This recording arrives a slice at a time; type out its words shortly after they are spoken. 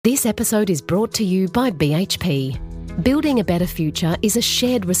This episode is brought to you by BHP. Building a better future is a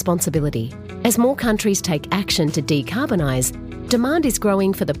shared responsibility. As more countries take action to decarbonise, demand is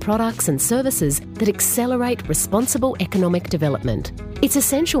growing for the products and services that accelerate responsible economic development. It's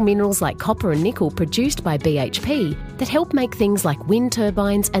essential minerals like copper and nickel produced by BHP that help make things like wind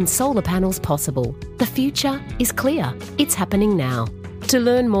turbines and solar panels possible. The future is clear. It's happening now. To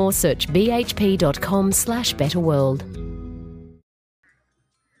learn more, search bhp.com/betterworld.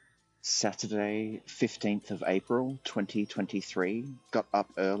 Saturday, 15th of April 2023, got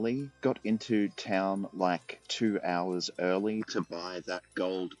up early, got into town like 2 hours early to buy that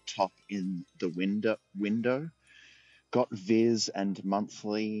gold top in the window, got Viz and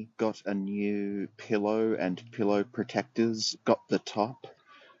monthly, got a new pillow and pillow protectors, got the top.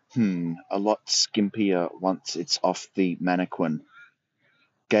 A lot skimpier once it's off the mannequin.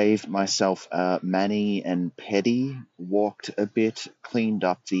 Gave myself a mani and pedi, walked a bit, cleaned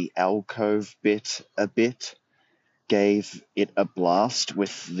up the alcove bit a bit, gave it a blast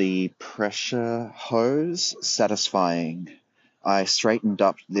with the pressure hose, satisfying. I straightened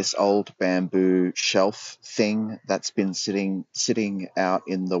up this old bamboo shelf thing that's been sitting out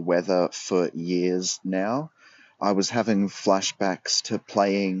in the weather for years now. I was having flashbacks to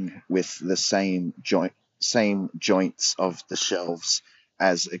playing with the same joints of the shelves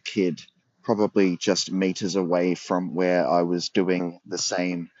as a kid, probably just meters away from where I was doing the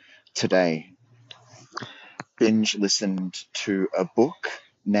same today. Binge listened to a book.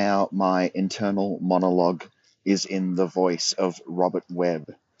 Now my internal monologue is in the voice of Robert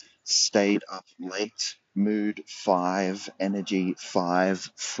Webb. Stayed up late, mood 5, energy 5,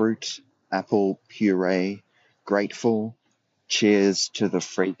 fruit, apple puree, grateful. Cheers to the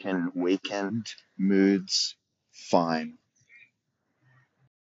freakin' weekend, moods fine.